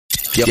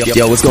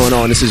Yo, what's going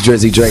on? This is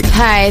Drizzy Drake.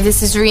 Hi,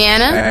 this is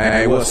Rihanna.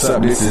 Hey, what's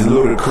up? This is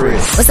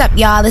Ludacris. What's up,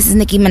 y'all? This is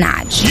Nicki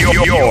Minaj.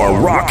 You're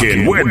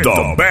rocking with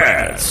the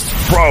best.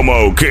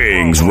 Promo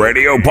Kings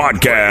Radio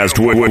Podcast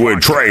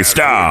with Trey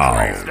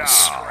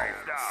Styles.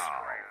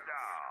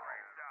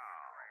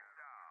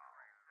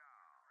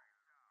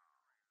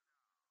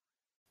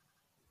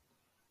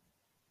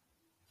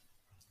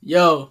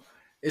 Yo,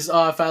 it's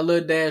RFI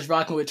Lil Dash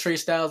rocking with Trey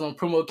Styles on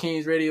Promo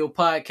Kings Radio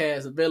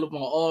Podcast, available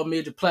on all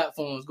major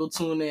platforms. Go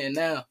tune in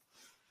now.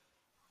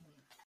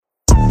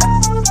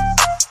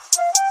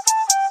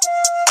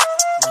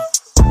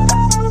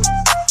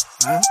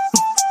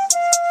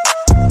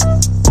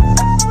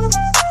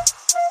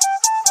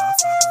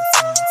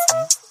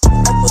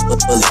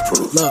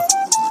 Look.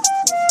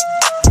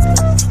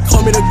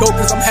 Call me the GOAT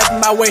cause I'm having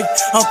my way.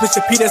 I'm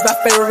Pusha P, that's my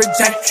favorite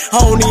J.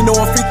 I don't even know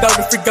I'm free thug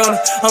and free gunner.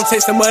 I'm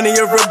chasing money,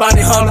 a real body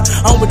hunter.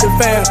 I'm with the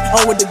fam,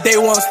 I'm with the day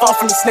ones. Fall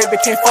from the snake,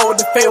 but can't fall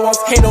with the fade ones.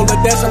 Hate on the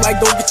dash, I'm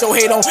like, don't get your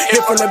hate on. Hit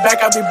from the back,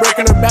 I be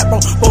breaking her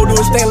backbone. Bo do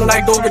a stain,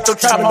 like, don't get your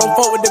trapping. Don't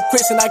fuck with the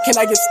quits and I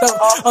cannot get stuck.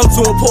 I'm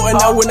too important,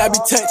 I will not be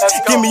touched.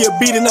 Give me a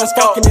beat and I'm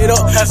fucking it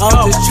up.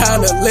 I'm just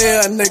trying to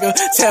live, nigga.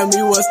 Tell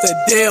me what's the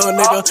deal,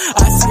 nigga.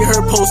 I see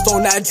her post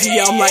on IG,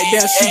 I'm like,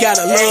 damn, she got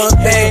a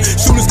love thing.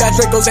 Shooters got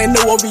Dracos, ain't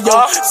no OVO.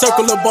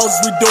 Circle of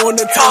bosses, we doing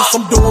the toast.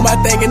 I'm doing my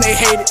thing and they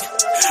hate it.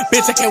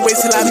 Bitch, I can't wait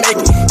till I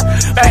make it.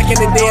 Back in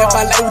the day, if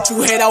I like what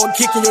you had, I would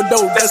kick in your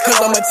door. That's cause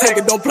I'm a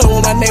taker. Don't play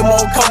with my name,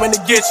 I'm coming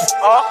to get you.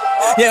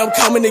 Yeah, I'm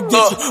coming to get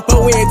you.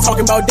 But we ain't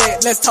talking about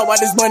that. Let's talk about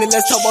this money,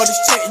 let's talk about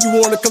this check. You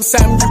wanna come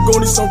sign me, you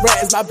gon' need some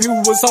rats. My people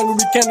was hungry,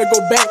 we can't go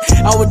back.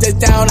 I was just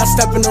down, I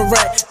step in the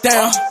rack.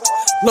 Down,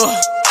 look.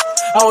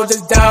 I was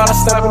just down, I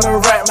stepped in the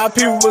rack. My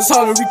people was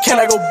hungry, we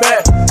cannot go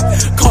back.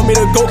 Call me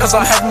the GOAT cause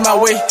I'm having my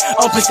way.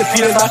 I'm Pusha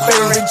P, that's my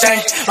favorite J.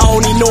 I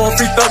don't even know I'm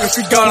free thug and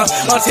free gunner.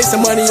 I'm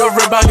chasing money,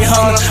 everybody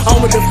hunter. I'm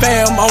with the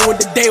fam, I'm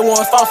with the day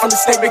ones. Fall from the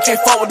snake, but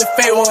can't fall with the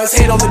fade ones.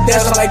 Hate on the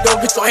dash, I'm like,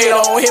 don't get your hate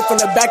on. Hit from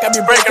the back, I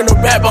be breaking the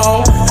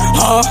backbone.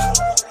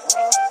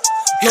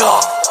 Yo,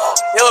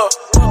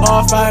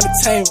 all fine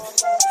entertainment.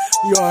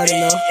 You already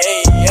know.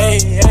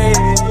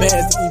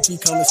 Bad EP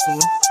coming soon.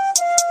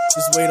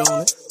 Just wait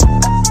on it.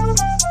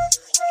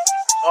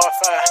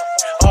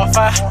 R5.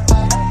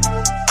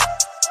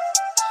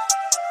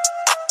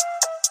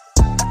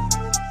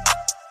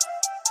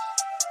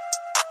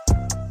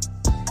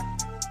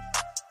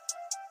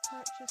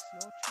 Purchase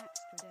your tracks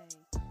today.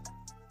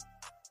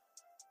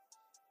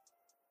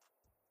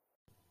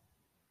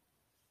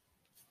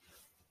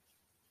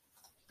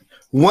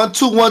 1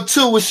 2 1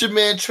 2. It's your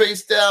man Trey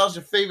Styles,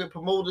 your favorite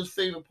promoter's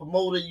favorite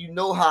promoter. You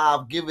know how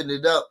I've given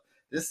it up.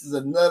 This is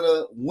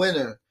another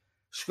winner.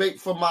 Straight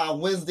from my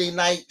Wednesday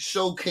night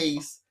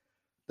showcase.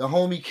 The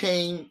homie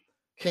came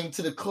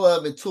to the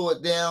club and tore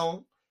it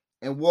down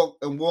and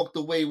walked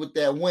away with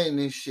that win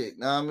and shit.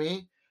 Know what I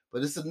mean?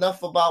 But it's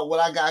enough about what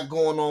I got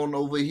going on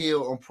over here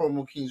on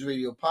Promo Kings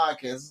Radio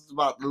Podcast. It's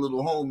about the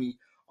little homie,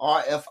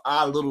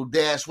 RFI Little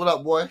Dash. What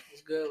up, boy?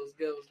 What's good?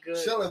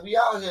 Chilling. We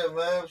out here,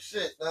 man.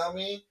 Shit, know what I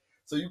mean?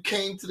 So you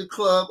came to the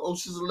club,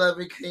 Ocean's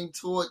 11,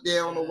 tore it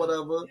down or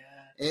whatever. Yeah.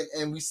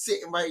 And you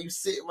sitting right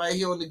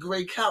here on the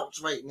gray couch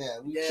right now.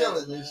 We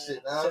chilling and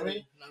shit, know what I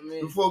mean?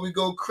 Before we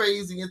go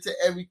crazy into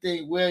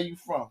everything, where are you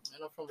from?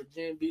 Man, I'm from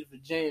Virginia Beach,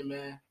 Virginia,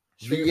 man.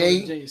 VA?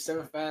 Virginia,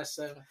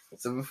 757.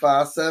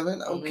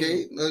 757,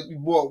 okay. You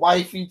brought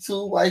wifey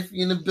too,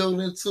 wifey in the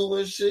building too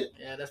and shit.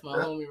 Yeah, that's my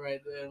homie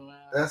right there,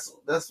 man. That's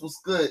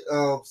what's good.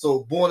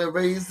 So born and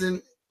raised in?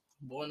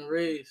 Born and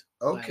raised.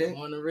 Okay. Like,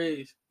 born and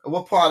raised.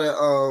 What part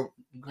of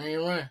Green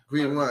Run.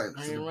 Green Run,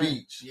 Green the Run.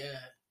 beach. Yeah.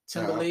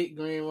 Timberlake,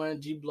 Green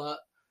Run, G Block.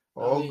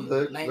 All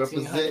good.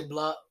 1900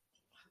 block.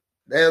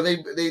 Now they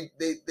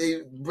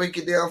break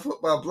it down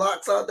by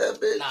blocks out that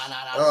bitch. Nah.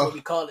 That's what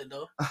we call it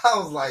though. I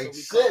was like,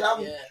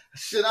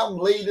 I'm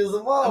late as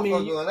a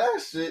motherfucker on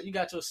that shit. You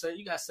got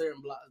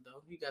certain blocks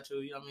though. You got your,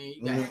 you know what I mean?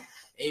 You got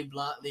A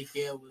block, Lake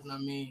Elwood, you know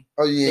what I mean?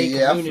 Oh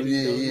yeah, I'm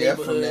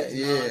from that.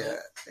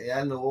 Yeah,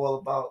 I know all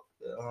about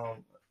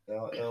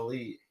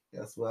LE.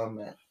 That's where I'm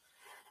at.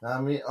 I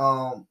mean,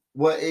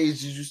 what age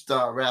did you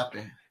start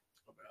rapping?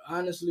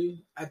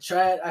 Honestly, I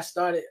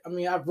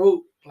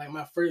wrote like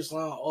my first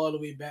song all the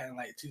way back in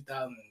like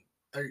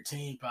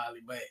 2013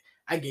 probably, but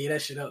I gave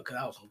that shit up because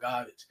I was some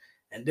garbage.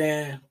 And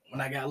then when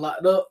I got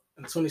locked up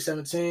in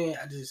 2017,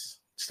 I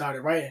just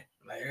started writing.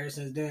 Like ever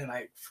since then,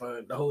 like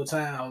for the whole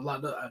time I was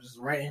locked up, I was just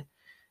writing,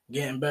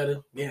 getting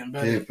better. Yeah,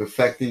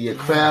 perfecting your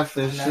craft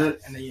and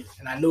shit.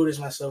 And I noticed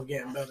myself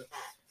getting better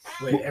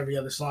with every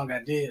other song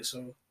I did.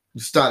 So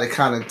you started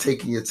kind of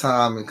taking your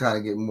time and kind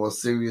of getting more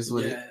serious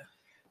with it.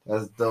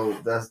 That's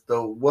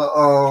dope.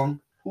 Well,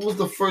 who was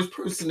the first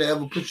person to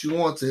ever put you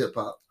on to hip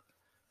hop?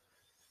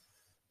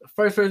 The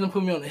first person to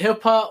put me on the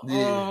hip hop,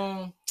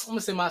 yeah. I'm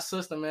gonna say my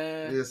sister,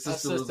 man. Yeah, my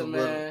sister,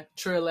 man.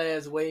 Trill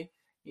ass way,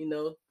 you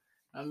know.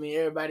 I mean,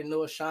 everybody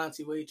know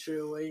Ashanti way,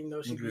 Trill way. You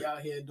know, she be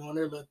out here doing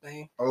her little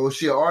thing. Oh, was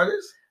she an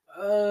artist?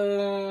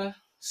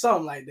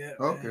 Something like that.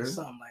 Okay, man.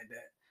 Something like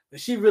that.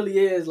 But she really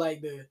is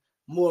like the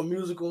more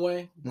musical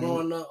one.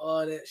 Growing up,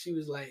 all that, she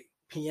was like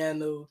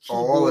piano,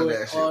 all of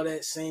keyboard, that shit. all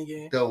that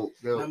singing. Dope.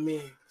 I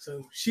mean,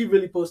 so she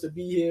really supposed to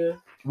be here.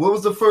 What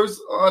was the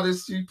first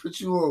artist she put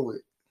you on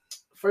with?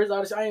 First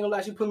artist, I ain't gonna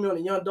lie, she put me on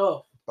the Young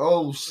Dolph.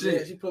 Oh Yeah,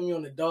 shit. she put me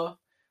on the Dolph.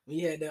 We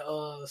had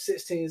that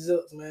 16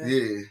 zips, man.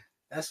 Yeah.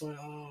 That's when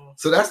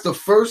So that's the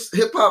first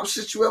hip hop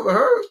shit you ever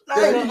heard?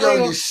 Damn, you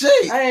young as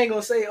shit. I ain't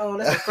gonna say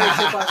that's the first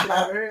hip hop shit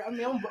I ever heard. I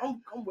mean,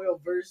 I'm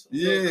well versed.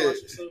 Yeah.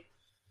 So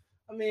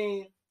I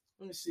mean,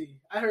 let me see.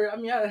 I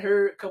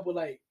heard a couple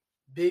like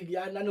Biggie.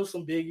 I know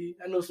some Biggie.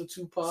 I know some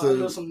Tupac. I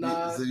know some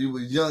Nas. So you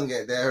was young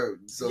at that.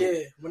 So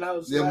yeah, when I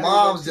was. Your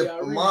moms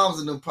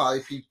and them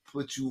probably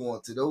put you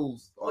on to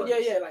those. Oh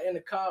yeah, like in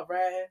the car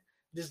riding,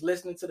 just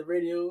listening to the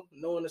radio,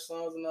 knowing the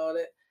songs and all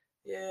that.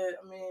 Yeah,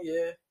 I mean,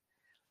 yeah.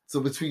 So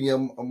between your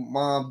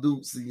mom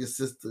Dukes and your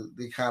sister,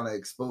 they kind of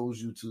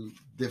expose you to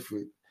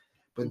different.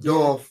 But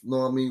Dolph, you know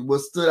what I mean?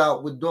 What stood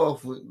out with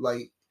Dolph,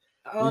 like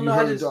when you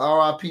heard the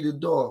R.I.P. to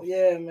Dolph?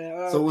 Yeah, man.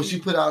 R.I.P. So when she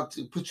put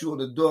you on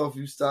the Dolph,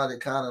 you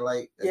started kind of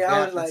like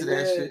I was like, to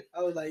that shit.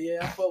 I was like,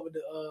 I fuck with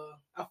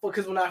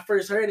because when I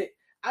first heard it,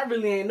 I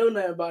really ain't know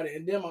nothing about it.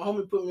 And then my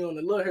homie put me on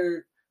the Lil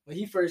Herb when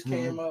he first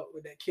came out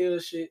with that Kill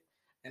shit.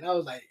 And I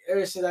was like,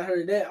 ever since I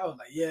heard that, I was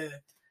like, yeah,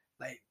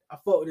 like I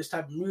fuck with this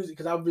type of music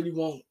because I really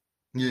want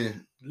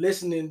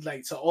listening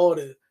like to all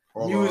the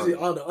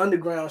music, all the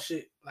underground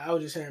shit. Like I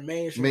was just hearing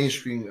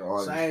mainstream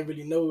artists. So I didn't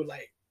really know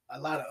like a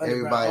lot of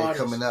underground everybody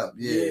artists. coming up.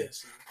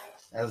 Yes.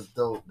 That's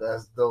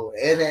dope.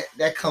 And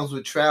that comes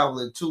with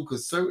traveling too,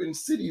 because certain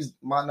cities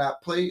might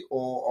not play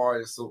all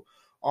artists. So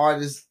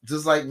artists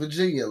just like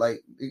Virginia,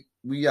 like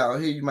we out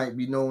here, you might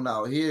be known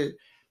out here,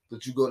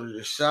 but you go to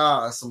the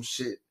Chi or some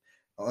shit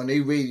on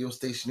their radio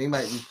station, they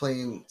might be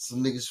playing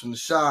some niggas from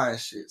the Chi and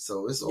shit.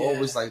 So it's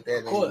always like that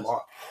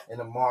in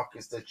the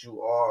markets that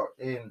you are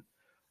in.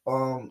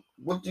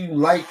 What do you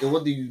like and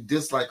what do you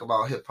dislike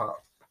about hip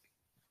hop?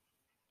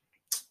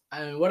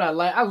 I mean, what I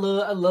like, I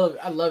love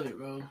it,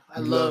 bro. I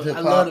love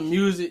the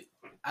music.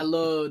 I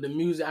love the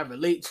music I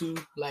relate to.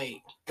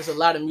 Like, there's a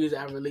lot of music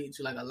I relate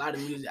to. Like, a lot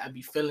of music I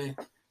be feeling.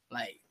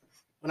 Like,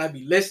 when I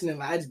be listening,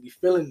 like, I just be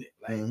feeling it.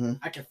 Like,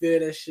 I can feel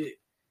that shit,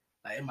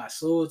 like, in my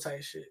soul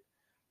type shit.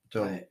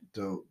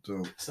 Dope.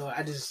 So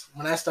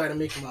when I started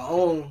making my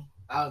own,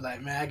 I was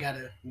like, man, I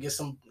gotta get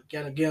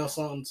them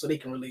something so they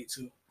can relate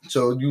to.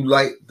 So you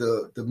like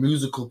the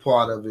musical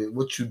part of it.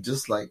 What you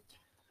dislike?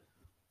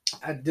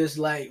 I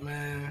dislike,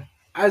 man.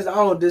 I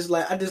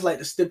dislike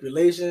the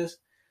stipulations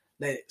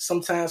that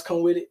sometimes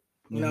come with it.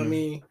 You know what I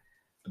mean?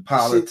 The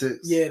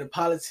politics. The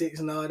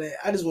politics and all that.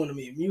 I just want to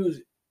make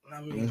music. You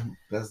know what I mean?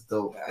 That's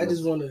dope. I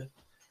just want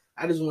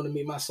to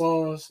make my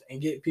songs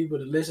and get people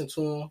to listen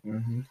to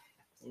them,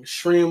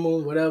 stream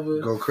them, whatever.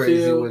 Go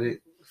crazy with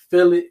it.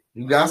 Feel it.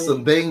 You got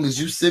some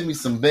bangers. You send me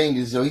some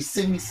bangers, yo. He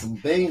sent me some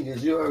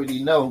bangers. You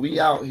already know.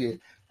 We out here.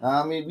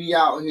 I mean, we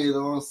out here. You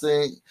know what I'm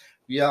saying?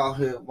 We out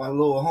here, my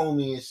little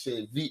homie and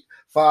shit.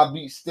 Far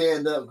Beach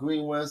stand up,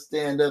 Green Run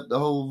stand up, the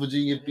whole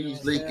Virginia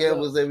Beach, Lake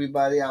Evans,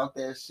 everybody out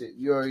there, shit.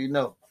 You already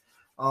know.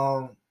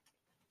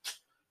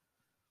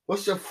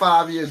 What's your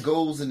 5-year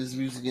goals in this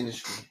music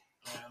industry?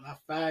 My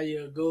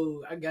 5-year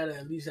goal, I gotta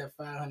at least have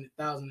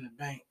 $500,000 in the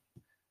bank.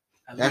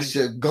 That's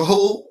your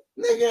goal?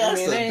 Nigga,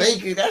 that's a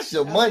banker. That's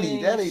your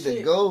money. That ain't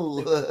the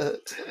goal.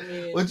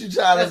 What you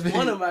trying to be? That's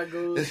one of my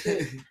goals.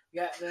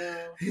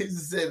 Goddamn. He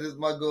just said it's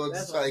my goal.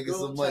 Just trying to get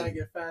some money. I'm trying to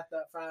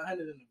get 500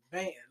 in the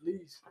bank at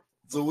least.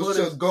 So what's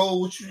your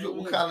goal?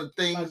 What kind of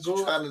things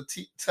you trying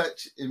to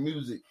touch in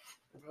music?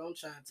 Bro, I'm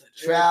trying to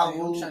touch travel.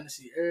 Everything. I'm trying to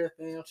see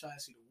everything. I'm trying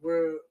to see the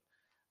world.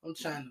 I'm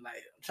trying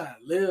to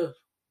live.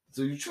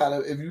 So you try to,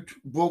 if you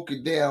broke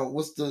it down,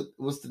 what's the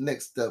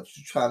next steps?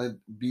 You trying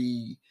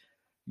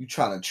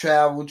to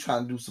travel,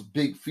 trying to do some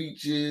big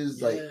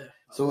features,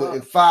 so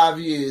in 5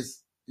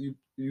 years,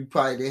 you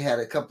probably had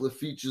a couple of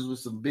features with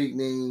some big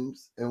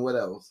names, and what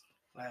else?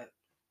 Like,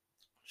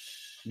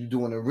 you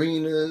doing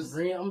arenas?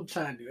 I'm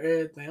trying to do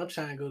everything. I'm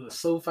trying to go to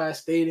SoFi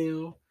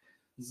Stadium,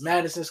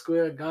 Madison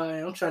Square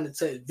Garden. I'm trying to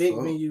touch big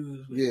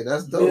venues. Yeah,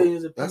 that's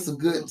dope. That's a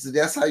good. So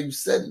that's how you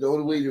set it. The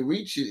only way to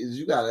reach it is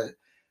you gotta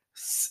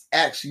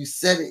actually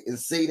set it and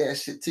say that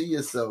shit to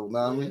yourself. Know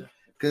what I mean?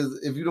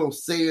 Because if you don't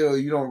say it or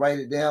you don't write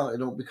it down, it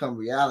don't become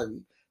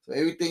reality. So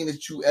everything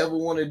that you ever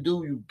want to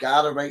do, you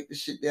gotta write the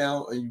shit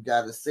down and you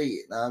gotta say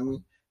it. Know what I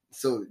mean?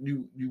 So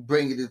you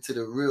bring it into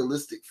the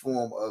realistic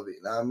form of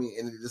it. Know what I mean?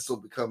 And it just so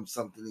becomes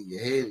something in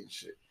your head and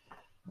shit.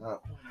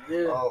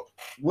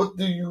 What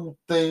do you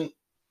think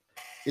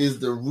is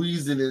the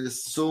reason that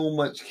there's so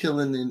much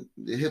killing in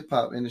the hip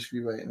hop industry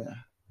right now?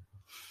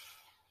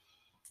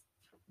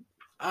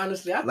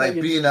 Honestly, I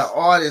think being an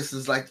artist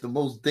is like the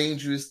most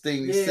dangerous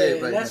thing they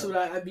said right now. That's what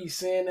I be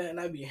saying that and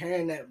I be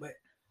hearing that, but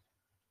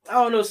I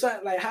don't know,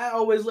 something like how I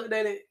always looked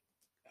at it.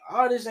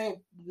 Artists ain't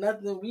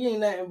nothing. We ain't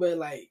nothing but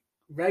like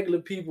regular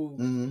people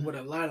with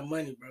a lot of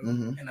money, bro,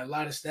 and a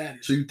lot of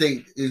status. So you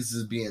think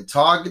is being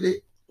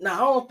targeted? No, I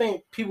don't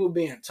think people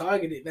being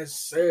targeted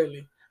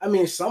necessarily. I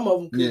mean, some of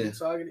them could be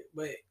targeted,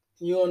 but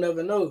you don't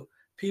never know.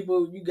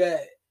 You got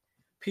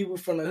people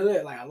from the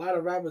hood. Like a lot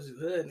of rappers is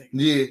hood niggas.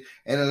 Yeah,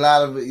 and a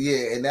lot of it,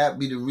 yeah, and that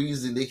be the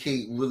reason they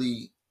can't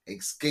really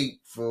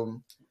escape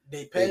from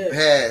They their pass.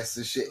 past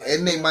and shit. Like,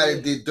 And they might have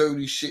yeah. did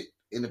dirty shit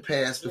in the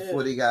past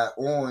before they got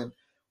on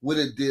with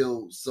a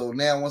deal. So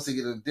now once they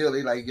get a deal,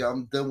 they like, yo,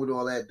 I'm done with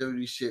all that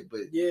dirty shit.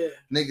 But Yeah,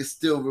 niggas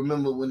still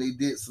remember when they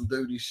did some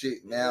dirty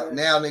shit. Now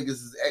niggas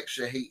is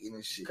extra hating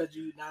and shit. cause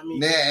you know what I mean.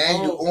 Now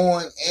and you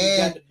on You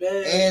got the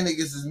bag. and niggas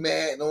is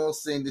mad, you know what I'm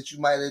saying, that you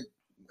might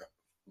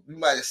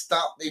have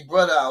stopped their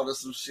brother out or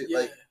some shit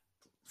like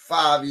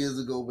 5 years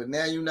ago, but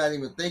now you're not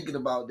even thinking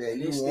about that.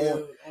 And You they on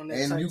still on that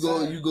and type you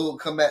time. go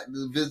come back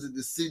to visit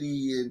the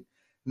city and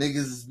niggas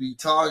is be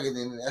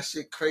targeting and that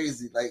shit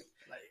crazy. Like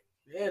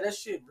Yeah, that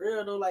shit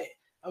real though. Like,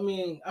 I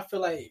mean, I feel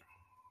like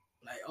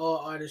all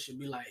artists should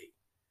be like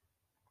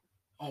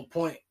on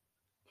point.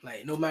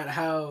 Like, no matter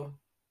how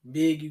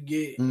big you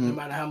get, no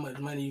matter how much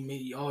money you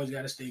make, you always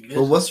gotta stay good.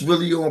 but what's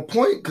really on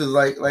point? Because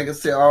like I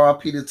said,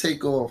 R.I.P. to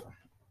Takeoff.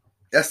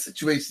 That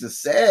situation is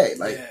sad.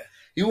 Like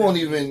you won't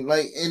even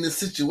like in the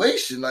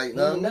situation. Like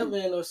You never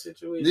in no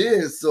situation.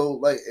 yeah. So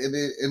like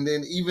and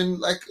then even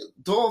like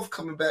Dolph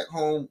coming back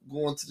home,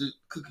 going to the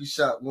cookie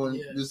shop, going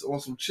just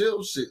on some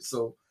chill shit.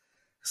 So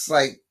it's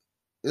like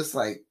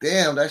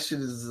damn, that shit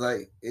is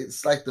like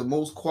it's like the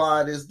most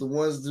quietest. The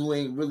ones who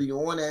ain't really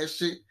on that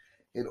shit,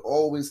 it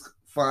always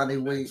find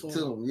their way to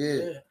them.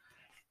 Yeah.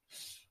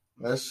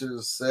 That shit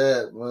is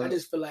sad, man. I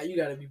just feel like you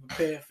gotta be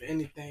prepared for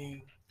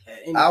anything at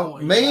any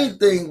point. Main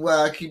thing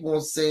why I keep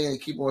on saying,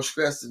 keep on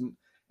stressing,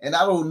 and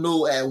I don't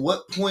know at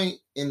what point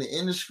in the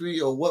industry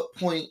or what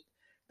point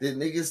that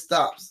niggas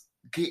stops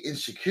getting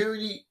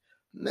security.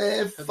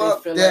 Man,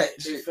 fuck that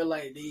shit. They feel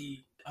like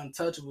they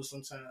untouchable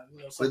sometimes. You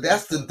know, but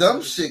that's the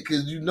dumb shit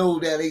because you know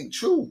that ain't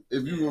true.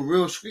 If you a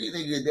real street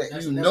nigga,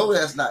 that's you know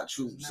that's not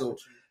true. So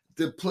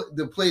to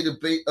play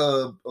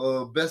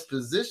the best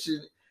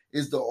position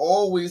is to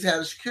always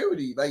have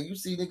security. Like you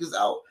see niggas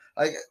out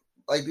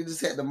like they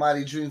just had the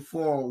Mighty Dream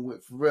Forum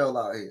with Pharrell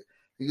out here.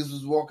 Niggas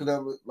was walking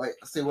up like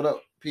I say what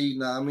up P,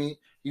 know what I mean?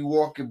 He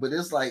walking, but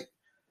it's like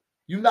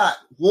you're not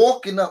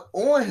walking up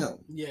on him.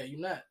 Yeah, you're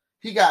not.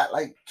 He got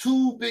like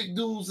 2 big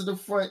dudes in the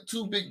front,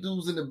 2 big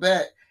dudes in the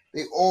back.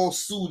 They all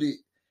suited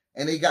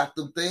and they got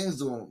them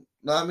things on.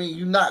 Know what I mean?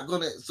 You're not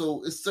gonna.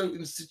 So it's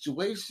certain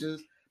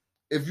situations.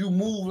 If you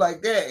move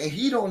like that, and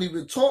he don't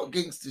even talk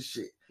gangster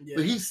shit,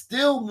 but he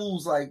still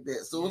moves like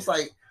that. So it's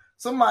like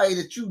somebody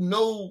that you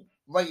know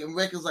writing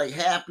records like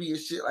Happy and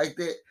shit like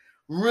that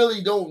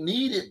really don't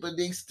need it, but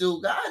they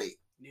still got it.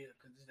 Yeah,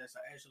 because that's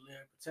an actual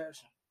layer of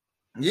protection.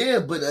 Yeah,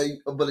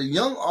 but a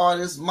young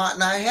artist might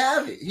not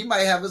have it. He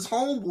might have his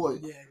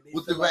homeboy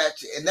with the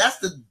ratchet, and that's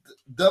the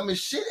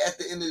dumbest shit at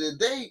the end of the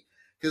day.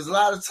 Because a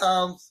lot of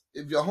times,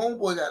 if your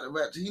homeboy got the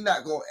ratchet, he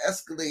not gonna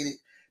escalate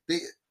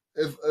it.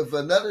 If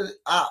another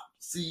op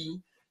see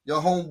your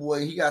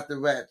homeboy, he got the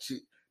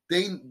ratchet,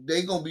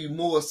 they gonna be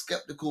more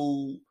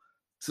skeptical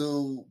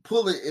to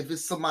pull it if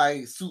it's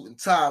somebody suit and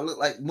tie, look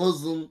like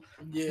Muslim.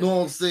 You know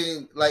what I'm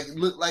saying? Like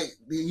look like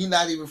he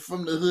not even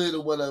from the hood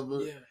or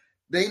whatever. Yeah.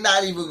 They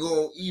not even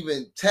gonna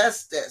even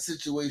test that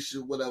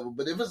situation or whatever.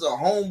 But if it's a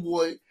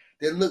homeboy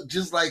that look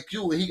just like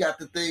you and he got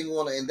the thing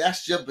on it and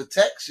that's your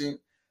protection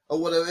or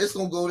whatever, it's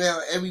gonna go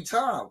down every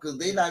time because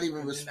they not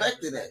even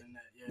respecting that.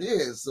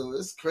 Yeah, so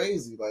it's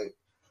crazy. Like,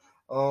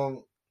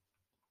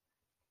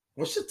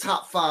 what's your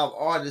top 5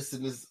 artists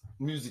in this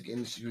music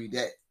industry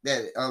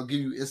that give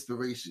you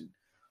inspiration?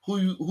 Who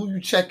you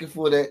checking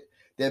for that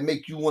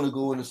make you want to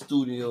go in the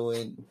studio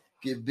and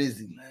get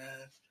busy?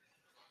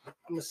 I'm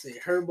gonna say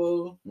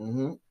Herbo.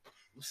 Mm-hmm. I'm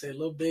gonna say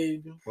Lil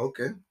Baby.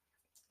 Okay.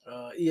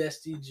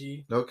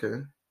 ESTG.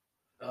 Okay.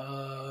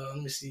 Let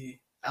me see.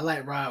 I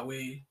like Rod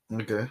Wave.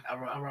 Okay.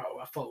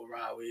 I fuck with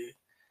Rod Wave.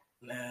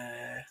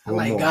 I One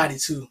like more.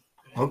 Gotti too.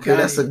 Okay, Gotti,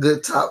 that's a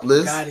good top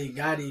list.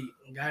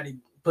 Gotti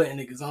putting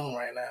niggas on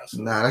right now.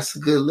 So. Nah, that's a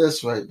good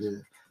list right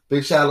there.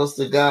 Big shout outs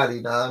to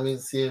Gotti. Nah, I mean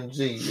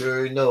CMG. You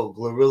already know.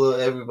 Glorilla,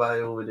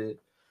 everybody over there.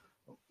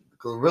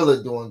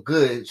 Glorilla doing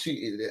good.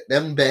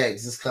 Them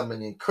bags is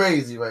coming in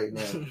crazy right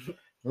now.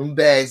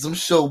 them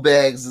show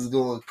bags is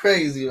going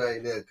crazy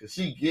right now because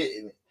she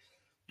getting it.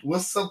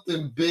 What's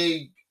something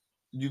big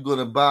you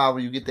gonna buy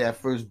when you get that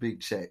first big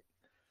check?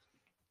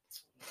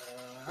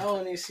 I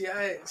don't even see.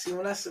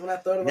 When I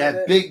thought about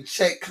that big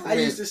check. I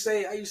used to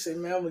say,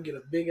 man, I'm gonna get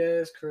a big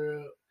ass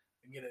crib,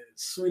 get a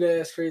sweet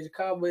ass crazy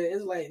car. But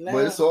it's like now,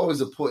 but it's always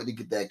important to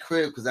get that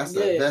crib because that's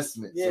an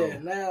investment. Yeah, so.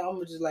 now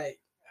I'm just like,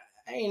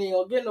 I ain't even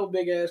gonna get no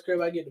big ass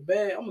crib. I get the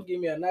bag. I'm gonna give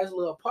me a nice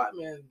little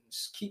apartment and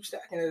just keep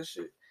stacking that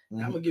shit.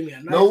 Mm-hmm. I'm gonna give me a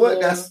nice. Know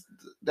what?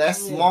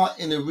 That's smart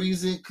in the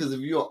reason because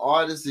if you're an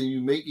artist and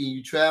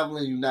you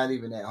traveling, you're not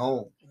even at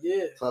home.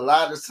 Yeah. So a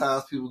lot of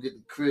times people get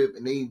the crib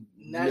and they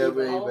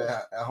never even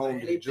at home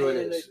to enjoy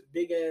that shit.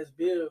 Big ass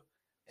bill.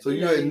 So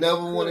you ain't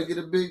never want to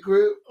get a big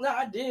crib? No,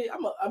 I did.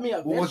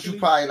 Once you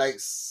probably like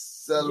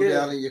settle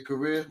down in your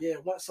career. Yeah,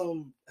 once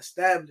I'm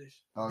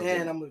established,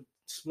 then I'm gonna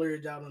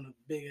splurge out on a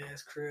big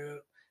ass crib,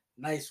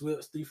 nice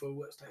whips, 3-4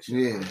 whips, that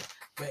shit. Yeah.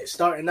 But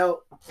starting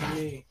out,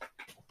 I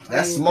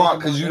That's ain't smart thinking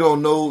because about you that.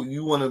 don't know.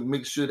 You want to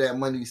make sure that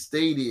money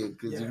stay there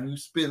because if Yeah. you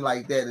spend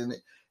like that, and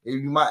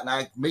you might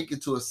not make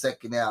it to a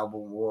second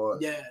album or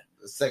Yeah.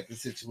 a second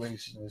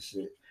situation and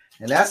shit.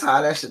 And that's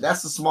how that shit.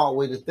 That's a smart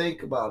way to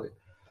think about it.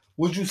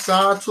 Would you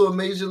sign to a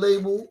major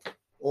label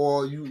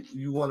or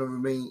you want to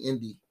remain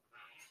indie?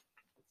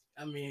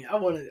 I mean,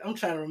 I'm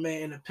trying to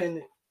remain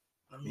independent.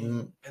 I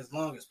mean, as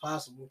long as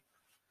possible.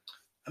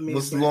 I mean,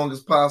 What's the but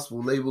longest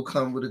possible? Label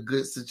come with a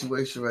good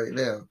situation right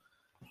now.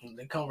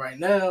 they come right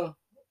now.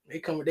 They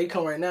come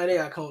right now. They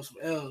gotta come with some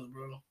L's,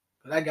 bro.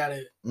 Cause I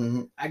gotta,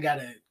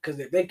 cause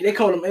if they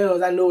come with them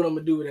L's, I know what I'm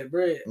gonna do with that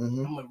bread.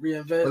 I'm gonna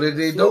reinvest. But if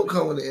they don't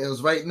come with the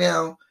M's right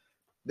now,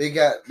 they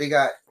got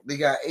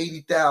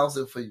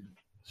 80,000 for you.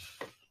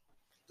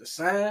 The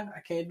sign, I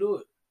can't do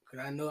it. Cause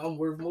I know I'm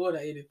worth more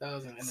than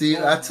 80,000. See,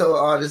 I tell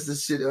artists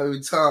this shit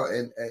every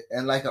time,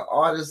 and like an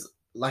artist,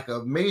 like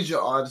a major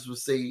artist would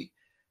say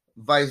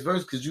vice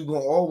versa, because you're gonna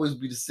always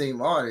be the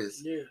same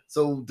artist. Yeah.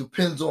 So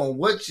depends on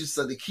what you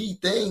say. The key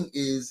thing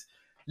is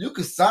you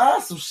can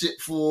sign some shit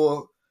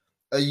for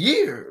a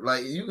year.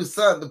 Like you can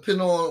sign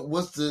depending on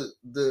what's the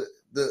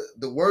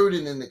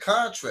wording in the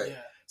contract.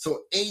 Yeah.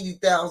 So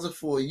 80,000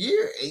 for a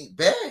year ain't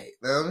bad. You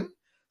know what I mean?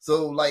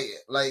 So like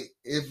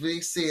if they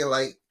say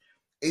like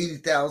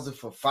 80,000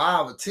 for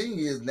 5 or 10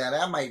 years, now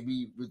that might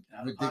be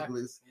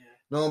ridiculous. Yeah.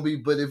 You know what I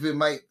mean? But if it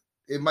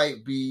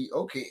might be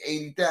okay,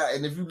 80,000.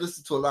 And if you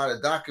listen to a lot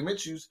of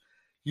documentaries,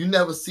 you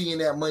never seeing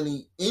that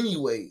money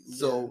anyway. Yeah.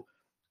 So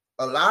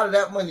a lot of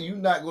that money you're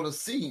not gonna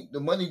see. The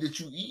money that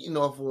you eating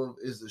off of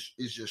is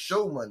your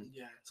show money.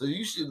 Yeah. So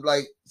you should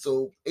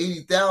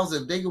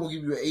 80,000. If they gonna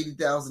give you an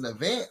 80,000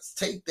 advance,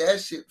 take that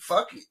shit.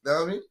 Fuck it. You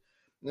know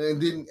what I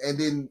mean? And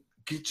then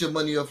get your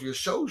money off your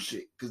show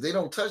shit because they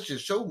don't touch your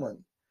show money.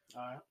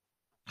 All right.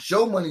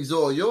 Show money's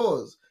all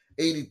yours.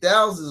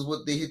 80,000 is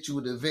what they hit you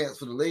with advance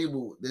for the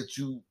label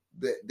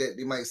that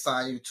they might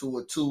sign you to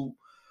a 2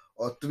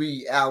 or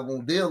 3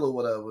 album deal or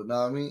whatever. You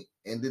know what I mean?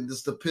 And then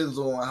this depends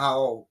on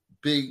how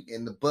big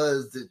and the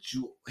buzz that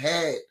you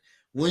had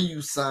when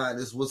you signed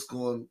is what's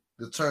going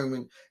to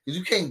determine. Because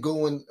you can't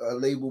go in a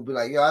label and be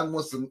like, I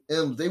want some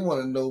M's. They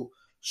want to know,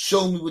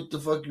 show me what the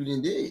fuck you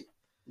done did.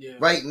 Yeah.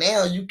 Right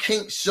now, you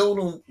can't show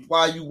them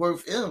why you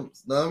worth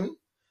M's. Know what I mean?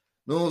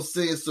 Know what I'm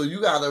saying? So you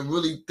got to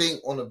really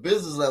think on a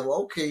business level,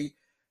 okay,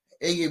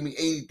 they gave me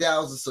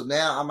 80,000, so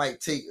now I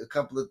might take a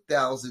couple of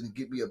thousand and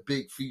get me a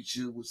big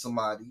feature with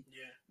somebody.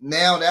 Yeah.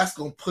 Now that's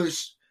going to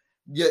push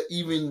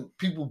even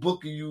people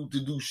booking you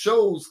to do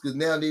shows because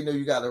now they know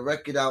you got a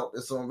record out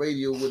that's on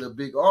radio with a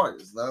big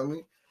artist. Know what I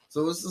mean?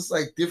 So it's just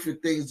like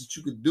different things that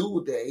you could do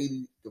with that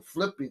 80 to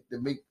flip it to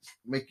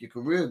make your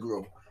career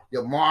grow.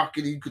 Your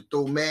marketing, you could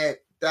throw mad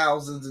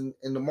thousands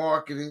in the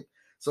marketing.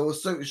 So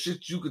it's certain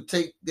shit you could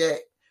take that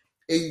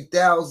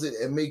 80,000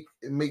 and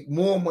make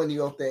more money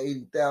off that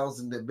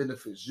 80,000 that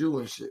benefits you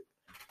and shit.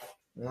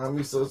 You know what I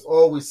mean? So it's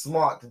always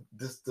smart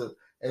to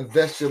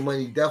invest your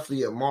money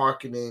definitely in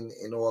marketing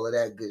and all of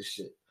that good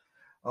shit.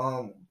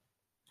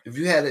 If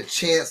you had a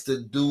chance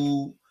to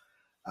do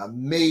a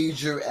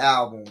major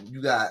album, you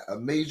got a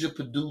major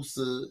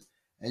producer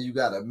and you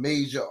got a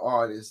major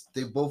artist.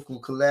 They both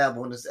can collab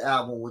on this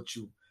album with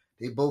you.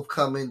 They both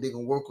come in, they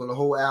can work on the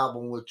whole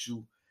album with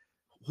you.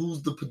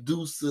 Who's the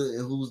producer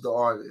and who's the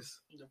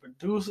artist? The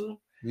producer?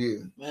 Yeah.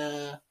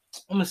 Man,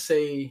 I'm gonna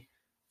say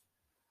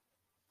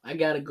I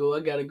gotta go, but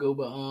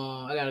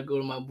I gotta go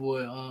to my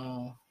boy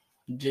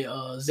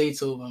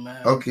Zaytoven,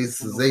 man. Okay,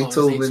 so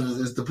Zaytoven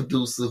is the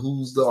producer.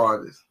 Who's the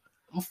artist?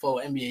 I'm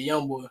for NBA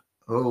Youngboy.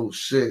 Oh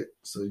shit.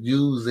 So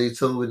you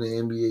Zaytoven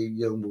and NBA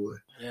Youngboy.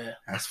 Yeah.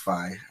 That's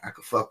fine. I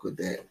could fuck with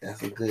that.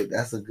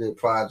 That's a good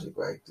project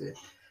right there.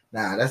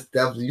 Nah, that's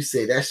definitely, you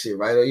say that shit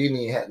right, or you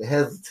didn't even have to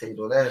hesitate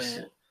on that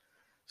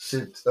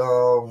shit.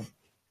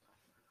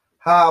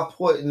 How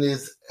important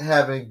is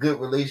having good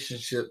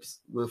relationships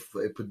with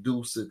a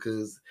producer?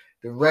 Because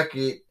the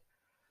record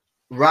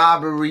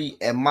Robbery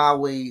and My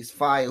Way's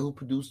Fire, who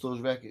produced those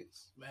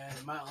records? Man,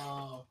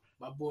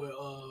 my boy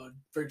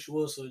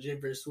Virtuoso, Jay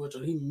Virtuoso,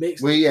 he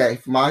mixed. Where he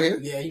at? From out here?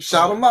 Yeah,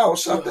 shout him out.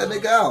 Shout that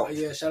nigga out.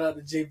 Yeah, shout out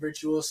to Jay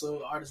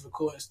Virtuoso, Artist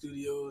Recording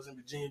Studios in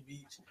Virginia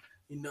Beach.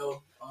 You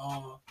know,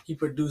 he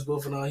produced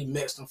both of them. He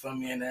mixed them for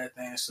me and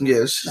everything. So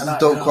yeah, it's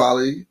dope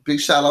quality. Big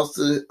shout outs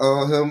to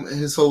him and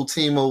his whole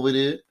team over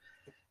there.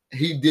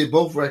 He did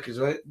both records,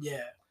 right?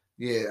 Yeah.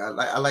 Yeah,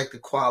 I like the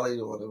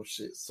quality of them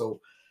shit.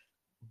 So,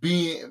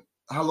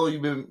 how long you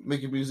been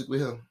making music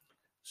with him?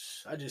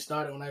 I just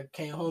started when I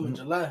came home in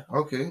July.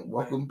 Okay,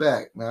 welcome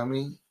back. Know what I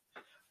mean?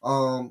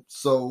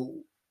 So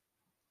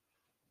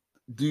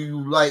do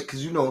you like,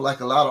 because you know,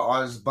 like a lot of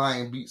artists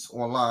buying beats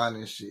online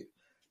and shit.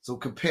 So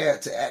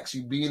compared to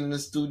actually being in the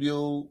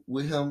studio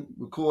with him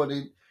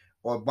recording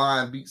or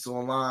buying beats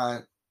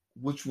online,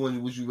 which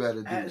one would you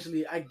rather do?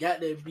 Actually, I got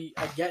that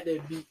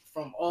beat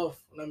from a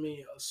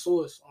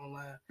source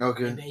online.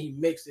 Okay. And then he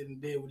mixed it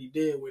and did what he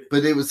did with it.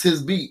 But it was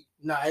his beat.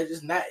 No,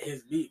 it's not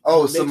his beat.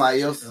 Oh,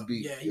 somebody else's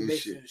beat. Yeah, he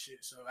mixed it and shit.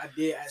 So I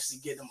did actually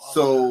get them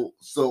all.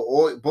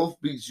 So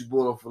both beats you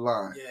bought off the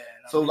line. Yeah.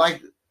 So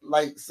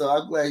so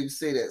I'm glad you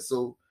say that.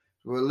 So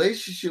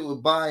relationship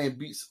with buying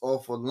beats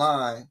off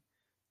online,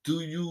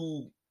 do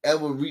you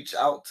ever reach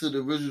out to the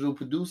original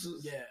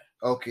producers? Yeah.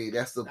 Okay,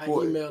 that's I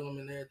important. email them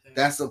and everything.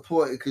 That's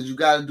important because you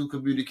got to do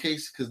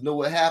communication. Because know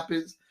what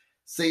happens?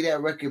 Say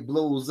that record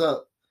blows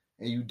up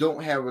and you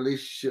don't have a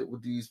relationship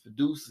with these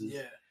producers.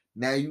 Yeah.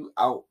 Now you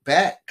out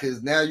back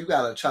because now you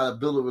got to try to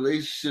build a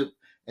relationship,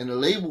 and the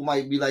label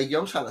might be like,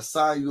 yo, I'm trying to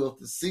sign you off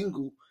the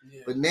single.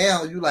 Yeah. But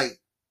now you like,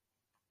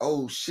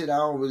 oh shit, I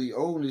don't really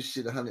own this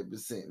shit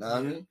 100%. Know what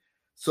I mean?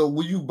 So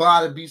when you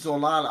buy the beats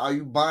online, are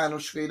you buying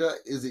them straight up?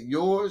 Is it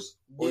yours,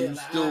 or you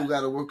still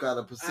got to work out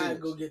a percentage? I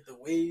go get the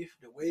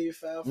wave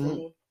file from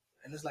them,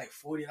 and it's like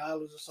 $40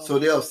 or something. So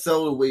they'll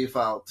sell the wave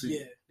file to you.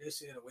 Yeah, they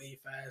sell the wave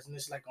files, and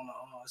it's like on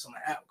it's on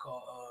an app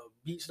called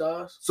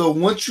BeatStars. So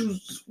once you,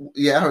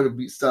 I heard of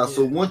BeatStars. Yeah.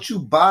 So once you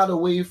buy the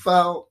wave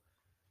file,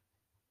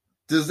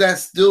 does that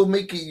still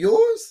make it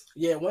yours?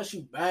 Yeah, once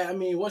you buy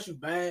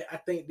it, I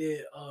think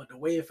that the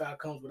wave file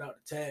comes without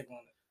the tag on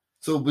it.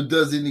 So, but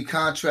does any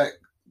contract?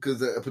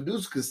 Because a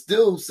producer could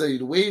still say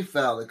the wave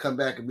file and come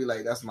back and be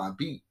like, "That's my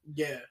beat."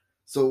 Yeah.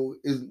 So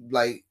it's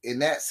like in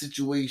that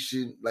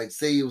situation, like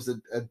say it was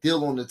a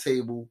deal on the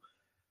table,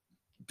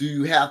 do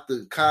you have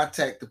to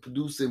contact the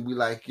producer and be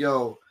like,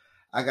 "Yo,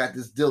 I got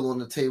this deal on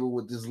the table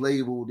with this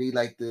label. They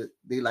like the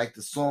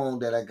song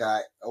that I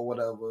got or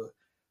whatever."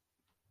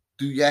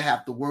 Do you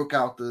have to work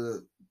out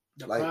the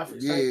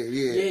profits? Yeah.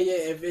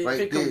 If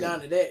it comes there.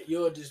 down to that,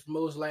 you'll just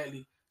most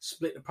likely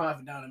split the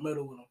profit down the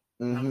middle with them.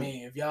 Mm-hmm. I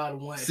mean, if y'all the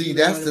one. See,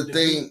 that's the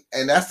thing,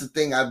 and that's the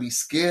thing I'd be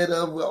scared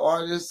of with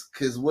artists,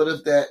 because what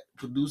if that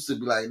producer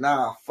be like,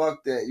 nah,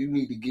 fuck that, you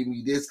need to give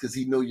me this, because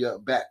he know your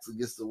back's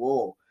against the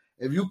wall.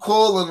 If you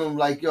calling them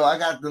like, yo, I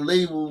got the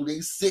label,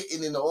 they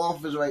sitting in the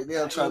office right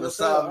now trying to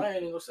sell I ain't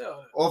even gonna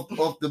sell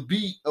off the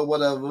beat or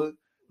whatever,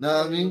 know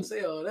what I mean?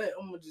 Say all that,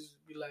 I'm gonna just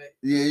be like,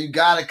 yeah, you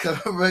gotta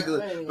come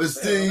regular, but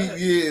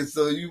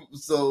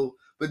still,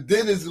 but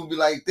then it's gonna be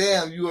like,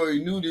 damn, you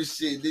already knew this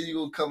shit, then you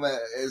gonna come out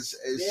as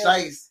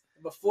shice.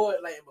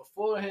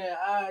 Beforehand,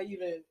 I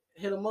even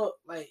hit him up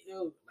like,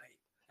 yo, like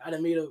I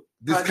done made a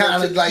this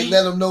kind of like beat.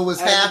 Let them know what's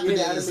happening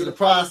in the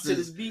process. To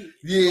this beat.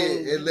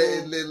 And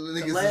let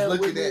niggas is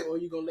looking at, or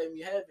you gonna let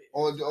me have it,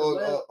 or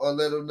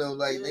let them know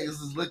like niggas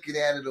is looking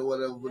at it or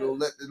whatever, but don't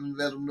let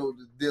them know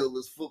the deal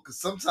is full.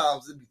 Because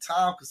sometimes it be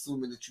time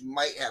consuming that you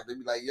might have to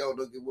be like, yo,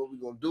 look at what we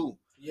gonna do.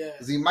 Yeah,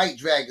 because he might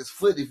drag his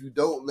foot if you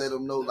don't let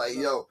him know like,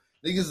 yo,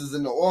 niggas is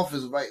in the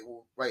office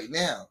right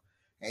now.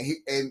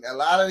 And a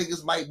lot of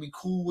niggas might be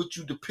cool with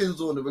you,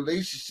 depends on the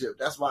relationship.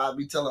 That's why I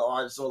be telling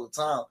artists all the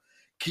time,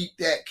 keep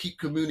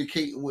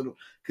communicating with him.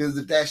 Because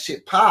if that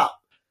shit pop,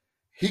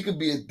 he could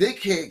be a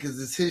dickhead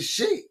because it's his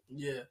shit.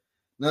 Yeah.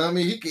 Know what I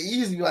mean? He could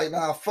easily be like,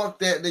 nah, fuck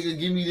that nigga,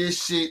 give me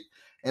this shit.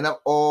 And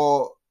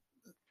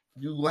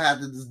you gonna have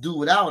to just do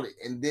without it.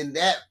 And then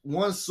that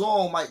one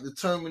song might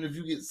determine if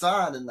you get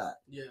signed or not.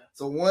 Yeah.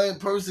 So one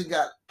person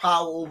got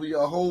power over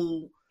your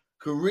whole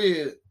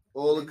career,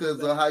 all because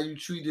of how you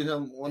treated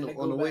him on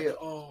the way up.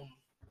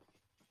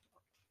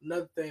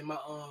 Another thing,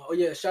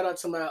 shout out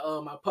to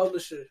my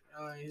publisher.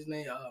 His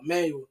name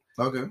Manuel.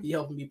 Okay. He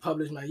helped me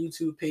publish my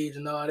YouTube page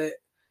and all that.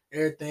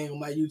 Everything on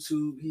my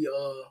YouTube.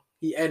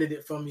 He edited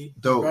it for me,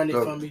 run it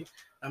for me.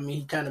 I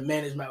mean, he kind of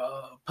managed my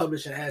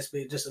publishing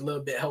aspect just a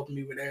little bit, helping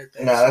me with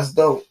everything. Nah, that's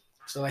dope.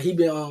 So like he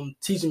been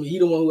teaching me. He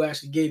the one who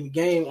actually gave me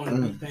game on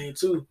the beat thing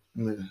too.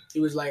 Yeah. He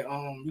was like,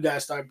 you gotta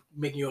start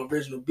making your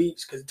original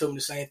beats, because he told me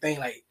the same thing.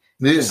 Like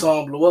the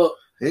song blew up.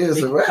 Yeah,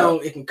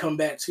 it can come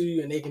back to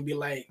you, and they can be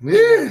like, they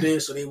want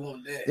this or they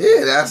want that.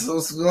 Yeah, that's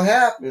what's gonna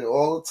happen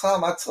all the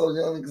time. I told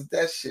young niggas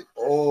that shit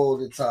all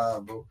the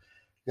time, bro.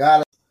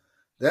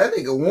 That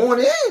nigga want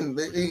in.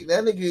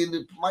 That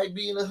nigga might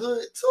be in the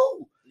hood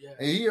too. Yeah.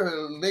 And here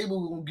a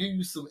label gonna give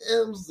you some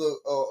M's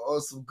or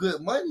some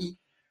good money.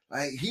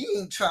 Like he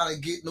ain't trying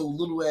to get no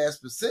little ass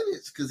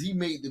percentage because he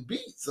made the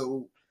beat.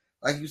 So,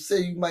 like you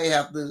said, you might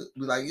have to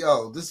be like,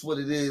 yo, this is what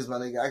it is, my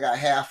nigga. I got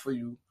half for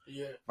you.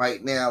 Yeah.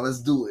 Right now,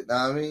 let's do it. Know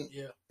what I mean?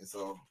 Yeah.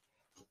 So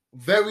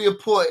very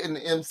important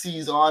to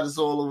MCs, artists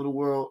all over the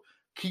world.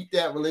 Keep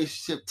that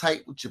relationship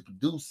tight with your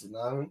producer. Know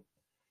what I mean?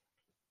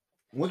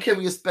 When can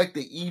we expect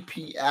the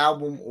EP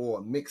album or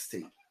a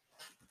mixtape?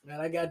 Man,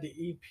 I got the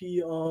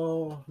EP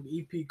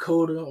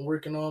Coda. I'm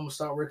working on. I'm gonna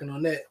start working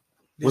on that.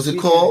 What's it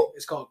called?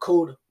 It's called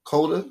Coda.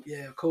 Coda?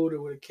 Yeah,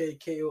 Coda with a K,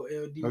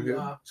 K-O-L-D-E-R.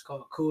 Okay. It's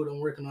called Coda. I'm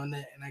working on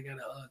that, and I got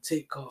a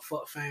tape called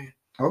Fuck Fame.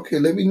 Okay,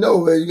 let me know,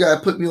 man. You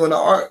gotta put me on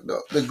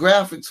the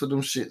graphics for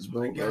them shits,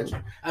 bro. I got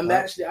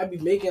you. I be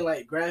making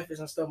like graphics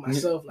and stuff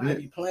myself. Like I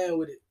be playing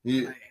with it.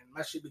 Yeah. Like,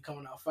 my shit be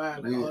coming out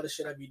fire. Like all the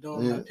shit I be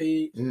doing on my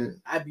page,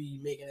 I be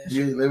making that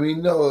shit. Yeah, let me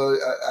know.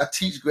 I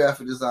teach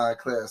graphic design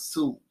class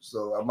too,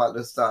 so I'm about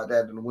to start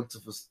that in the winter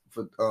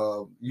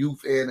for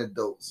youth and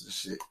adults and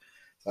shit.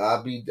 So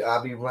I'll be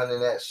running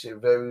that shit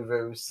very,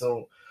 very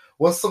soon.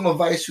 What's some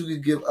advice you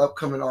could give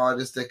upcoming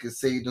artists that could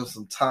save them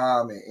some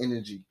time and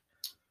energy?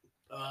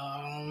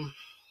 To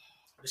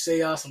save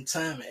y'all some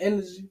time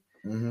and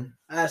energy.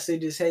 I say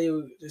just have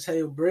your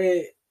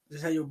bread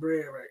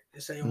right.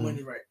 Just have your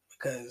money right,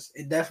 because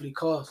it definitely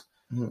costs.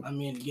 I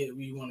mean, to get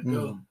where you want to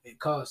go, it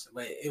costs,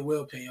 but it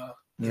will pay off.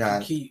 Nah,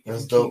 if you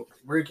that's keep dope.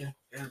 working,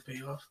 it'll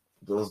pay off.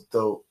 That's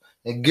dope.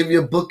 And give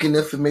your booking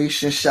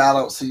information, shout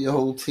out to your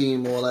whole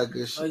team, all that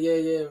good shit. Oh,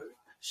 yeah.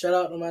 Shout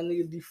out to my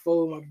nigga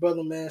D4, my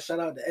brother, man. Shout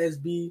out to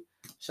SB.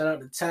 Shout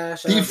out to Ty.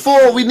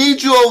 D4, we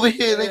need you over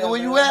here, nigga.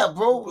 Where you man. at,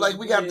 bro? Like,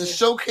 we got the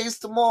showcase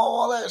tomorrow,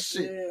 all that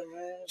shit. Yeah,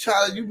 man.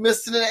 Charlie, you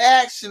missing the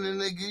action,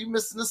 and nigga, you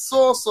missing the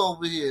sauce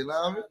over here, you know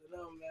what I mean?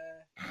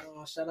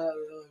 Man. Shout out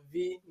to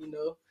V, you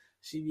know.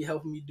 She be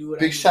helping me do it.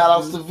 Big shout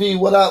outs to V.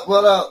 What up?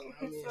 I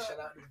mean, shout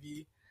out to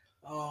V.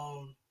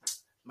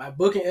 My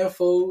booking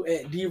info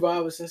at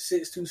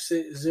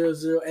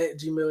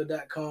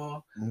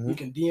drobinson62600@gmail.com. You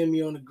can DM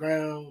me on the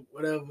ground,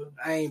 whatever.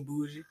 I ain't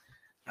bougie.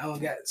 I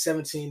don't got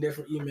 17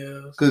 different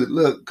emails. Good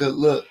look.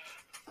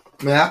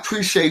 Man, I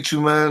appreciate you,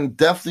 man.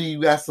 Definitely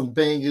you got some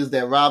bangers,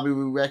 that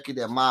Robbery record,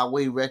 that My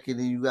Way record,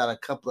 and you got a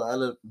couple of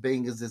other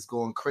bangers that's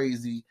going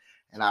crazy.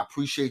 And I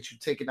appreciate you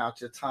taking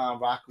out your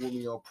time rocking with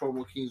me on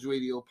Promo Kings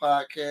Radio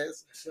Podcast.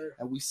 Yes, sir.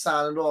 And we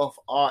signing off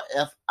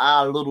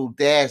RFI Little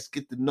Dash.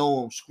 Get to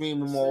know him. Scream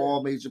them on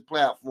all major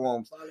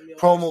platforms.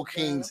 Promo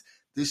Kings.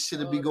 This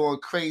shit'll be going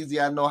crazy.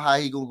 I know how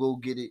he gonna go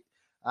get it.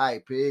 All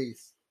right,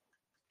 peace.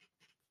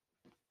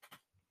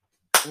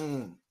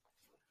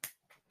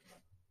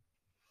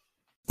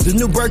 The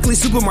new Berkeley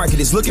Supermarket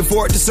is looking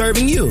forward to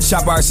serving you.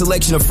 Shop our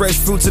selection of fresh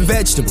fruits and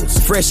vegetables,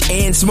 fresh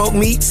and smoked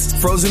meats,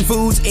 frozen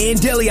foods,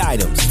 and deli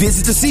items.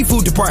 Visit the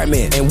seafood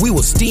department, and we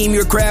will steam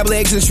your crab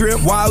legs and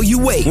shrimp while you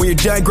wait. When you're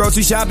done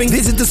grocery shopping,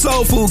 visit the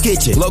Soul Food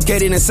Kitchen,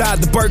 located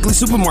inside the Berkeley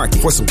Supermarket,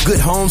 for some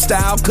good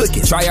home-style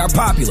cooking. Try our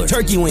popular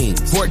turkey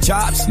wings, pork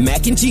chops,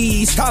 mac and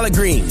cheese, collard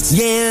greens,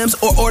 yams,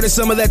 or order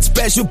some of that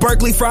special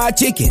Berkeley fried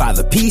chicken by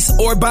the piece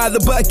or by the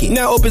bucket.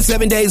 Now open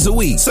 7 days a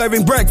week,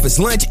 serving breakfast,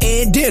 lunch,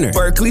 and dinner.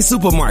 Berkeley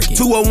Supermarket.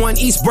 201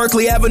 East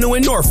Berkeley Avenue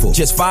in Norfolk.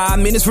 Just 5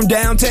 minutes from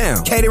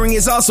downtown. Catering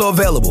is also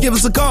available. Give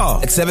us a call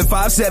at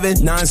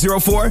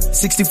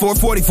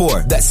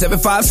 757-904-6444. That's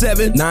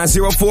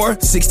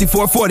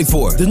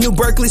 757-904-6444. The new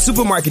Berkeley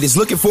Supermarket is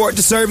looking forward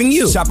to serving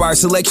you. Shop our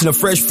selection of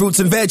fresh fruits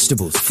and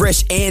vegetables,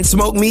 fresh and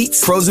smoked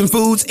meats, frozen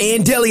foods,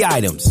 and deli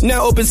items.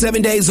 Now open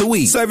 7 days a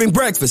week, serving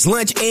breakfast,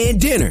 lunch, and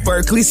dinner.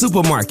 Berkeley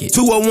Supermarket.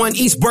 201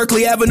 East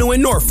Berkeley Avenue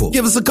in Norfolk.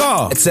 Give us a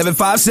call at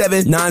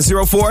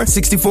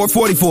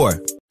 757-904-6444.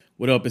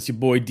 What up? It's your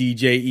boy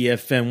DJ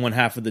EFN, one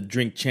half of the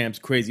Drink Champs,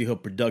 Crazy Hill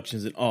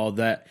Productions, and all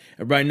that.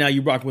 And right now,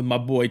 you rocking with my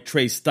boy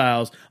Trey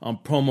Styles on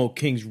Promo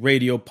Kings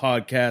Radio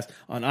Podcast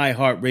on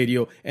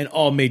iHeartRadio and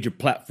all major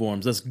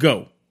platforms. Let's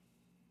go.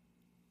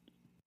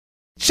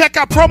 Check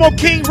out Promo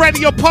King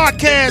Radio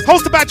Podcast,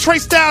 hosted by Trey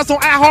Styles on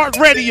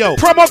iHeartRadio.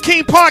 Promo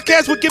King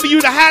Podcast will give you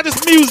the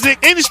hottest music,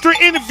 industry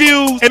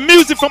interviews, and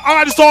music from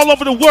artists all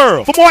over the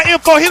world. For more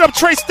info, hit up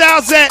Trey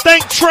Styles at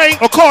Thank Trey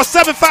or call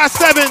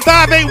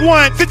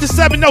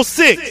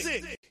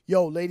 757-581-5706.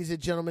 Yo, ladies and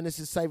gentlemen, this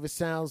is Cypher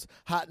Sounds,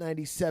 Hot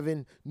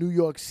 97, New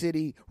York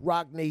City,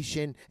 Rock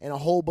Nation, and a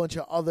whole bunch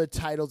of other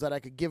titles that I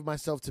could give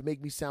myself to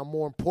make me sound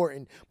more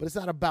important. But it's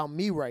not about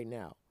me right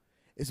now.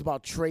 It's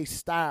about Trey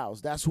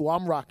Styles. That's who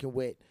I'm rocking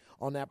with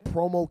on that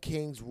Promo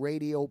Kings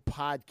Radio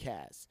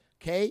Podcast.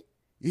 Okay?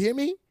 You hear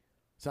me?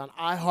 It's on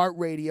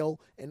iHeartRadio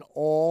and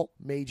all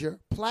major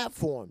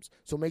platforms.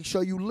 So make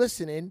sure you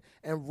listening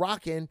and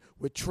rocking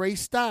with Trey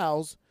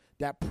Styles,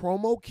 that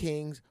Promo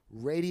Kings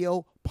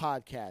Radio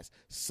Podcast.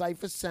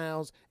 Cypher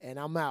Sounds, and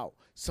I'm out.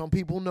 Some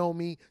people know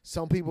me.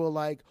 Some people are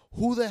like,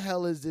 who the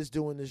hell is this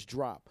doing this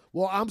drop?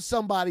 Well, I'm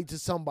somebody to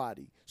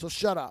somebody. So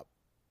shut up.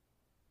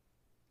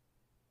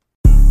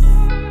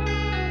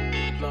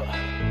 Look,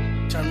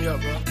 turn me up,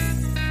 bro.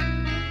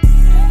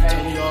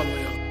 Turn me all the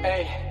way up.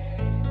 Hey.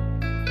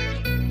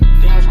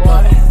 Team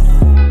squad.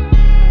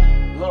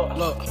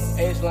 Look.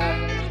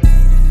 H-line.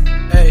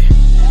 Hey.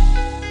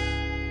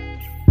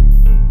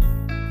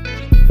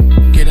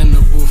 Get in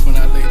the booth when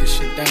I lay this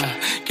shit down.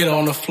 Get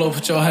on the floor,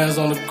 put your hands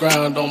on the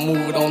ground. Don't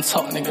move it, don't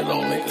talk, nigga,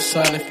 don't make a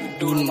sound. If you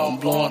do, then I'm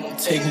blowing, I'm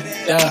taking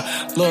it down.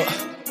 Look.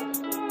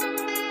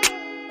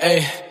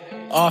 Hey.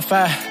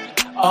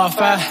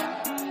 R5.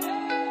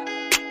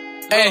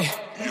 Hey,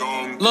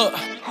 look,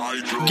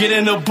 get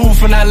in the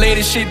booth and I lay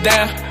this shit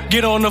down.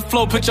 Get on the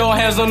floor, put your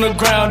hands on the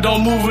ground.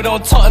 Don't move it,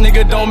 don't talk,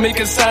 nigga, don't make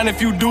a sound.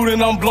 If you do,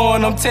 then I'm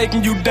blowing, I'm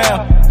taking you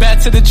down. Back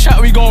to the trap,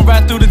 we gon'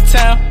 ride through the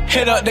town.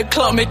 Hit up the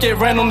club, make it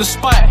rain on the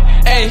spot.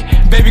 Hey,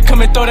 baby,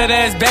 come and throw that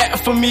ass back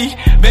for me.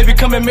 Baby,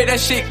 come and make that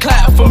shit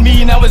clap for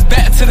me. Now it's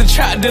back to the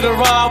trap, did a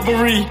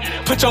robbery.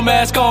 Put your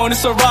mask on,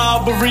 it's a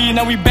robbery.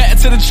 Now we back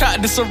to the trap,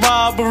 this a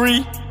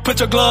robbery. Put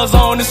your gloves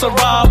on, it's a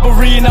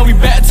robbery. Now we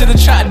back to the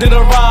trap, did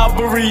a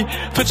robbery.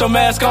 Put your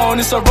mask on,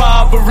 it's a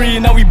robbery.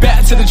 Now we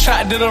back to the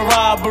trap, did a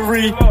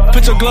robbery.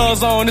 Put your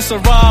gloves on, it's a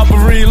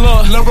robbery.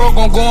 Look, Lil' Bro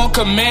gon' go on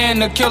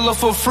command, the killer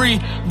for free.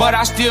 But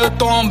I still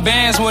throwin'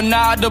 bands when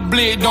not the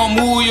blick. Don't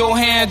move your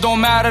hand,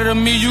 don't matter to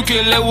me, you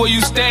can lay where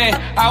you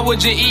stand. I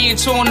was just eating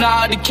tuna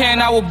out the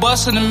can, I was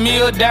bustin' the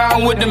meal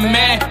down with the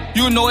man.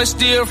 You know it's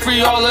still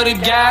free, all of the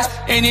guys.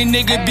 Any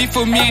nigga be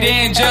for me,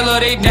 they in jail or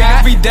they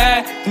die. We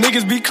die,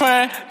 niggas be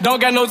crying. Don't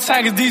got no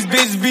time cause these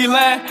bitches be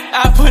lying.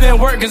 I put in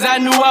work cause I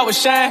knew I would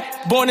shine.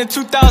 Born in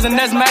 2000,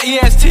 that's my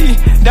EST.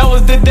 That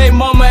was the day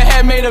mama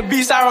had made a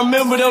beast. I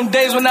remember them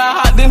days when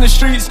I hopped in the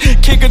streets.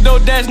 Kick a door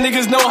dash,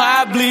 niggas know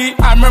how I bleed.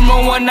 I remember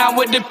one night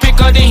with the pick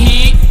of the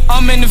heat.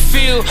 I'm in the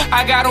field,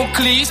 I got on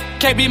cleats.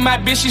 Can't be my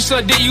bitch, she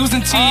suck dick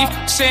using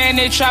teeth. Saying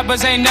they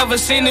trappers ain't never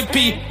seen a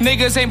pee.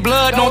 Niggas ain't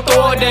blood, don't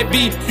throw that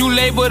beat. You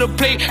label the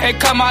plate and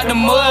come out the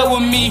mud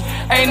with me.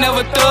 Ain't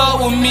never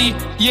thug with me.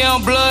 Yeah,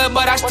 I'm blood,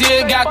 but I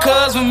still got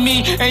cuz with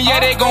me. And yeah,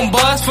 they gon'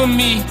 buzz for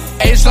me.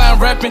 H-line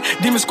reppin',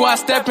 Demon Squad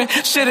steppin'.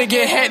 Shit'll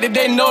get hectic,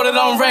 they know that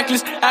I'm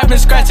reckless. I've been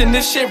scratching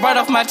this shit right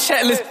off my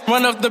checklist.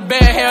 Run up the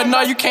bed, hell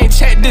no, you can't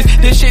check this.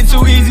 This shit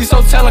too easy,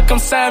 so tell her come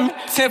sign me.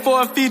 10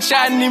 for a feature,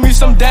 I need me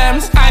some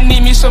diamonds. I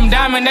need me some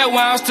diamond, that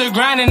why I'm still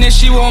grinding. And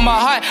she want my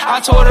heart, I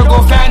told her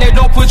go find it.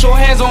 Don't put your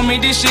hands on me,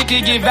 this shit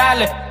can get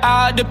violent.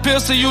 I had the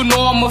pistol, you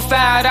know I'm a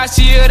fight. I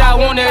see it, I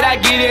want it, I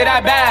get it, I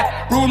buy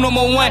it. Rule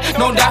number 1,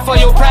 don't die for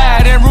your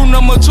pride. And rule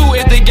number 2,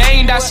 if the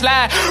game that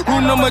slide.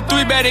 Rule number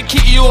 3, better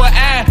keep you an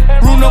eye.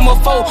 Rule number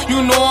 4,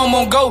 you know I'm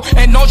gon' go.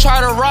 And don't try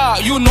to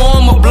rob, you know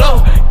I'ma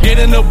blow. Get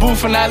in the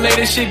booth and I lay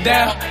this shit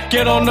down.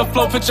 Get on the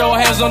floor, put your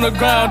hands on the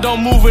ground.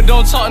 Don't move it,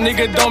 don't talk,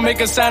 nigga, don't make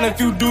a sound. If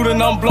you do,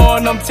 then I'm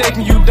blowing, I'm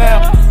taking you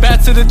down.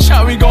 Back to the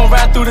chop, we gon'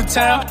 ride through the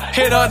town.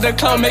 Hit up the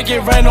club, make it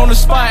rain on the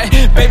spot.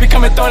 Baby,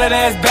 come and throw that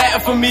ass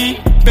back for me.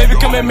 Baby,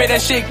 come and make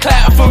that shit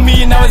clap for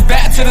me. Now it's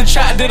back to the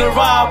trap, did a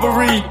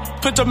robbery.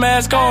 Put your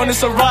mask on,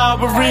 it's a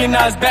robbery.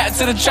 Now it's back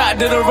to the trap,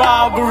 did a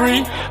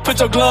robbery. Put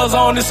your gloves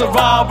on, it's a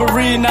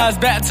robbery. Now it's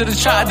back to the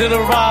trap, did a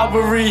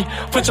robbery.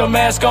 Put your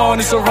mask on,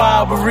 it's a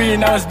robbery.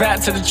 Now it's back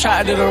to the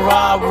trap, did a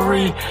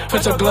robbery.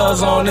 Put your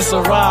gloves on, it's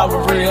a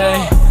robbery,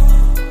 hey.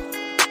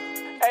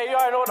 Hey, you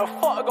already know what the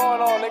fuck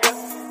going on, nigga.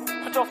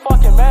 Put your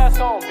fucking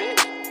mask on,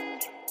 bitch.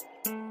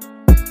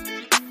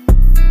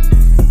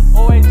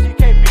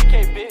 OAGK,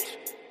 BK, bitch.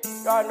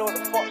 You already know what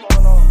the fuck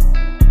going on.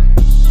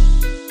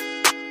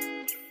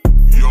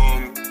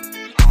 Young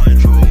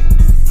Hydro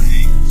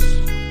Beats.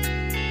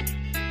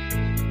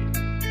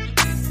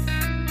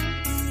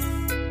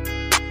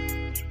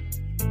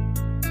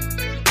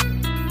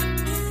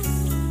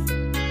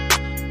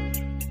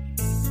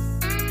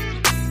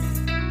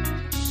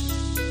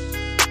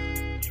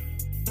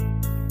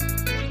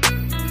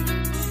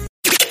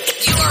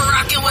 You are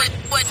rocking with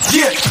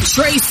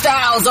Trey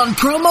Styles on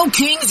Promo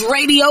Kings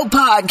Radio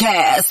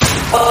Podcast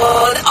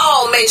on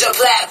all major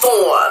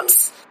platforms.